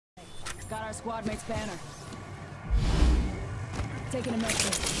Got our squad mate's banner. Taking a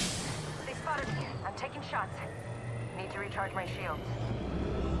message. They spotted me. I'm taking shots. Need to recharge my shields.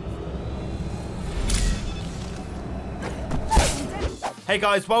 Hey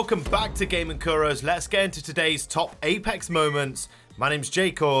guys, welcome back to Game and Curios. Let's get into today's top Apex moments. My name's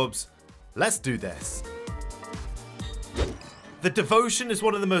jcorbs. Let's do this. The Devotion is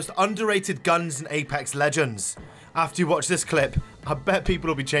one of the most underrated guns in Apex Legends. After you watch this clip, I bet people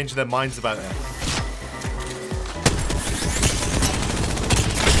will be changing their minds about it.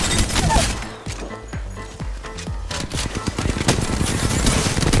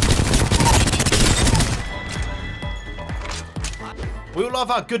 We all have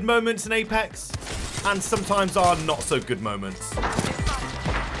our good moments in Apex, and sometimes our not so good moments.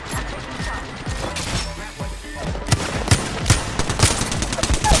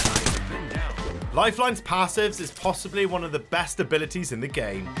 Lifeline's passives is possibly one of the best abilities in the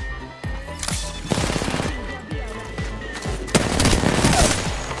game.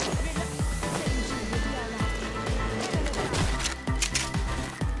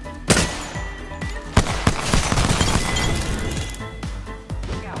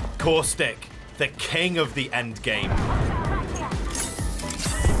 Caustic, the king of the end game.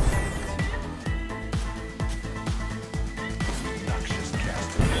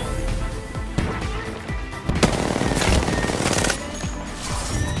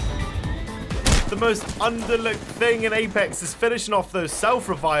 The most underlooked thing in Apex is finishing off those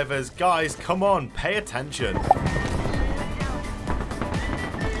self-revivers. Guys, come on, pay attention.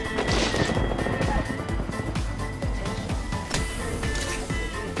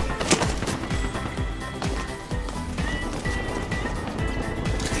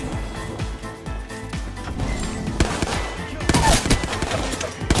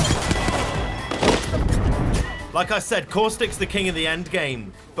 Like I said, Caustic's the king of the end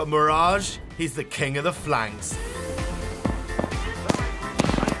game, but Mirage, he's the king of the flanks.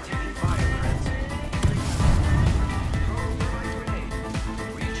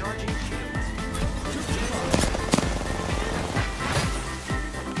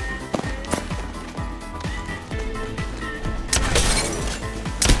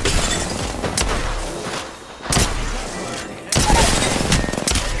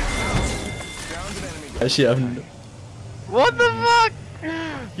 Actually, What the fuck?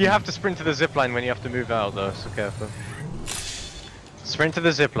 You have to sprint to the zipline when you have to move out though, so careful. Sprint to the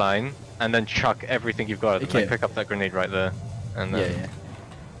zipline and then chuck everything you've got. Okay. Like pick up that grenade right there. And then... yeah.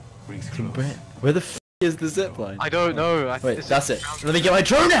 Where the f is the zipline? I don't know. Wait, that's it. Let me get my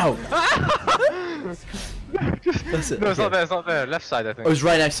drone out! That's it. No, it's okay. not there, it's not there. Left side, I think. Oh, it's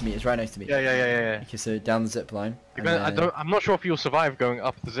right next to me. It's right next to me. Yeah. Okay, so down the zipline. I'm not sure if you'll survive going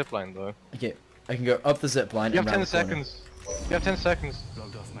up the zipline though. Okay, I can go up the zipline. You and have 10 round the corner. seconds. You have 10 seconds.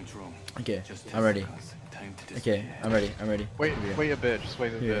 Okay, I'm ready. Okay, I'm ready. Wait a bit, just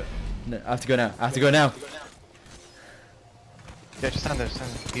wait a bit. No, I have to go now. Yeah, just stand there,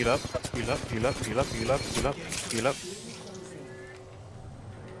 Heal up.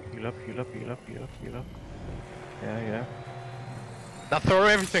 Yeah. Now throw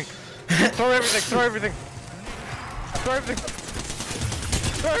everything! Throw everything!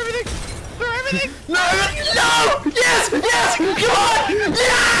 No! Yes! Come on!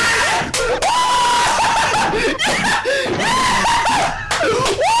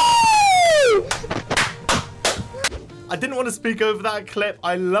 I didn't want to speak over that clip.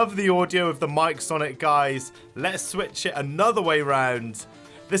 I love the audio of the mics on it, guys. Let's switch it another way round.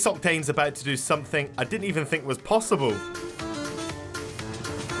 This Octane's about to do something I didn't even think was possible.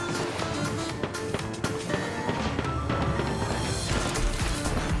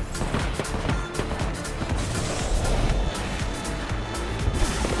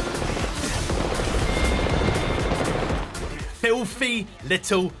 Filthy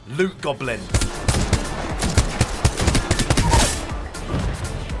little loot goblin.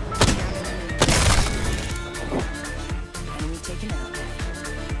 Enemy taken out.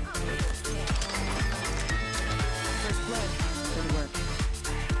 First blood. Good work.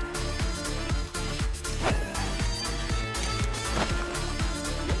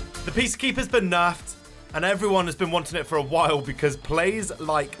 The Peacekeeper's been nerfed, and everyone has been wanting it for a while because plays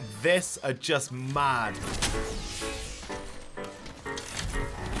like this are just mad.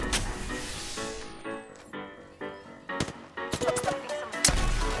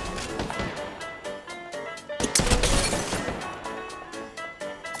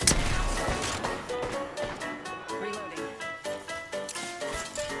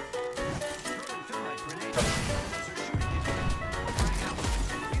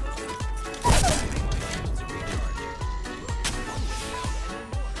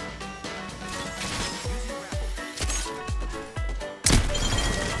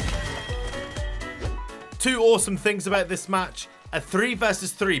 two awesome things about this match: a 3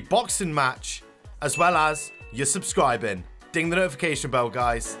 versus 3 boxing match, as well as you're subscribing. Ding the notification bell,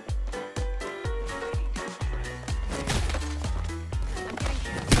 guys.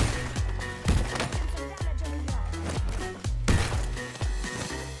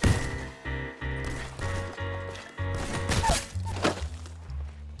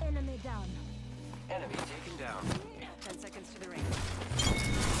 Enemy down. Enemy taken down. 10 seconds to the ring.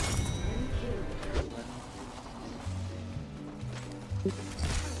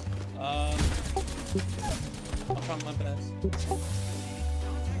 I'll try my best.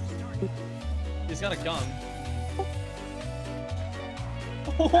 He's got a gun.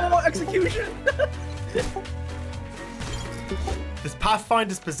 Oh, execution! This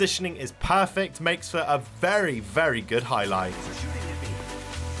Pathfinder's positioning is perfect, makes for a very, very good highlight.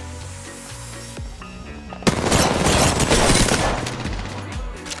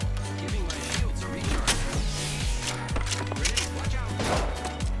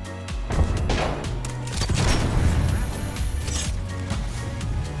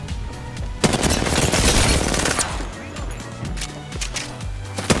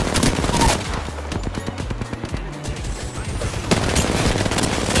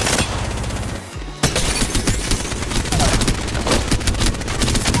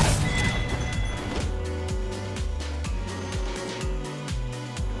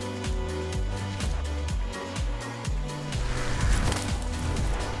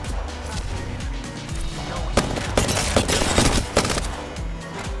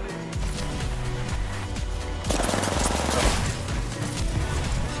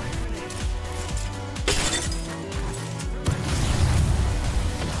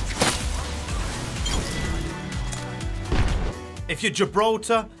 If you're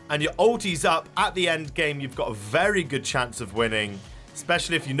Gibraltar and your ulti's up at the end game, you've got a very good chance of winning,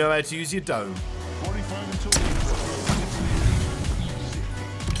 especially if you know how to use your dome. 45 until the airstrike.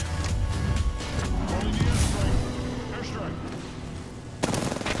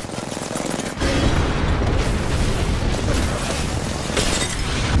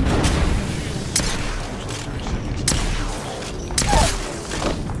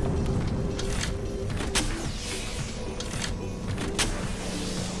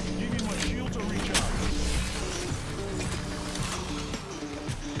 Give me my shield to recharge.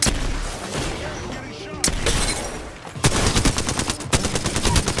 Getting shot.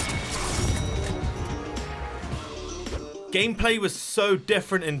 Gameplay was so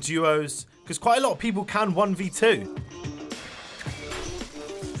different in duos, because quite a lot of people can 1v2.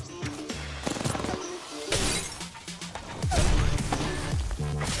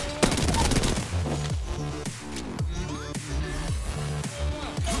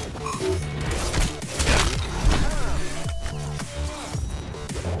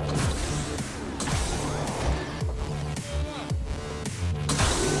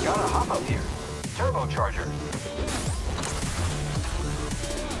 Gotta hop up here. Turbocharger.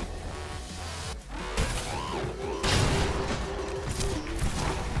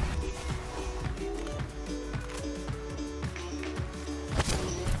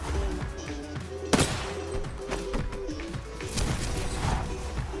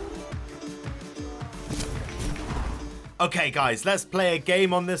 Okay guys, let's play a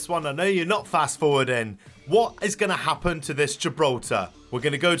game on this one. I know you're not fast forwarding. What is going to happen to this Gibraltar? We're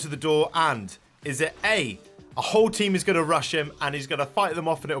going to go to the door and is it A, a whole team is going to rush him and he's going to fight them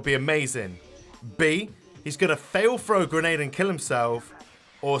off and it'll be amazing. B, he's going to fail throw a grenade and kill himself.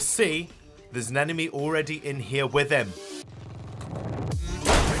 Or C, there's an enemy already in here with him.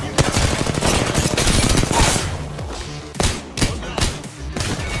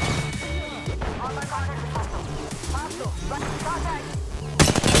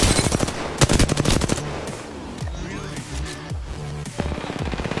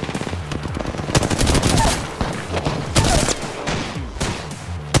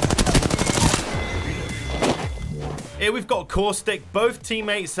 Here we've got Caustic. Both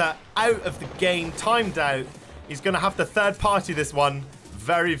teammates are out of the game, timed out. He's going to have to third party this one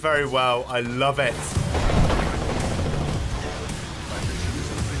very, very well. I love it.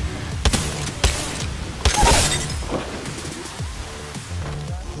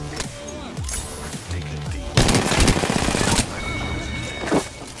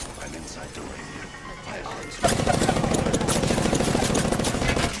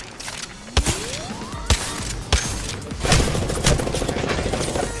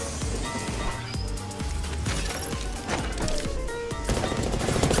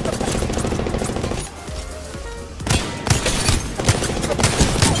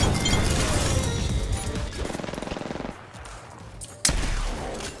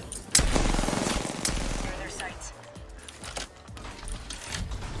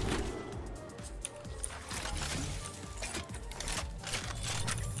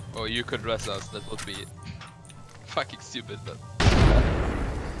 Oh, you could res us. That would be fucking stupid, but...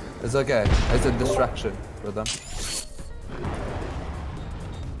 It's okay. It's a distraction for them.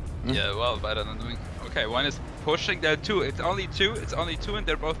 Yeah, well, better than doing... Okay, one is pushing. There are two. It's only two. It's only two, and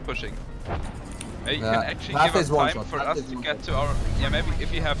they're both pushing. Maybe you can actually Half give is us one time shot. for Half us is to one get shot. to our... Yeah, maybe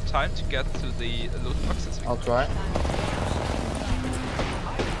if you have time to get to the loot boxes. I'll try.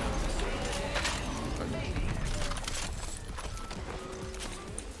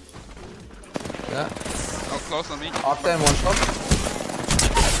 Yeah. Oh, close on me. Octane one shot.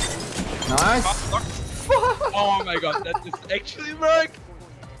 Nice. Oh my god, that is actually work!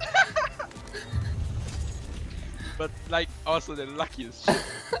 But like, also the luckiest shit.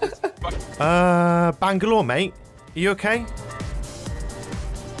 Bangalore, mate. Are you okay?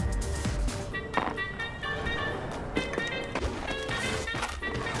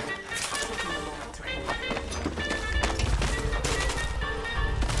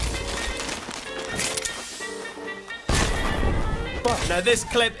 Now this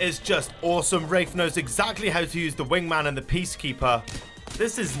clip is just awesome. Rafe knows exactly how to use the wingman and the peacekeeper.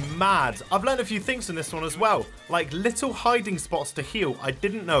 This is mad. I've learned a few things in this one as well, like little hiding spots to heal I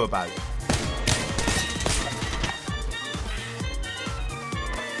didn't know about.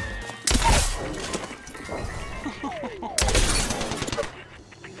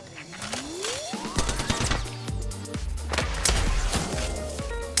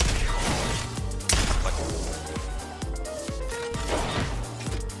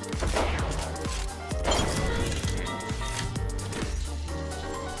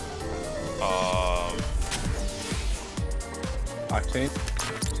 Octane,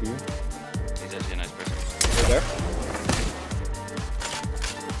 to you. He's actually a nice person. Right there.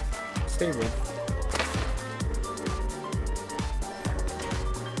 Stable.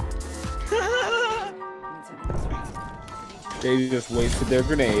 They just wasted their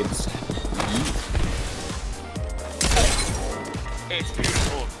grenades. It's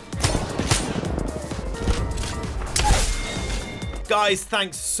beautiful. Guys,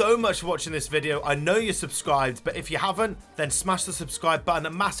 thanks so much for watching this video. I know you're subscribed, but if you haven't, then smash the subscribe button. A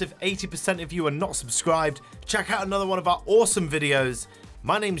massive 80% of you are not subscribed. Check out another one of our awesome videos.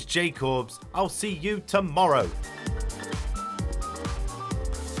 My name's jcorbs. I'll see you tomorrow.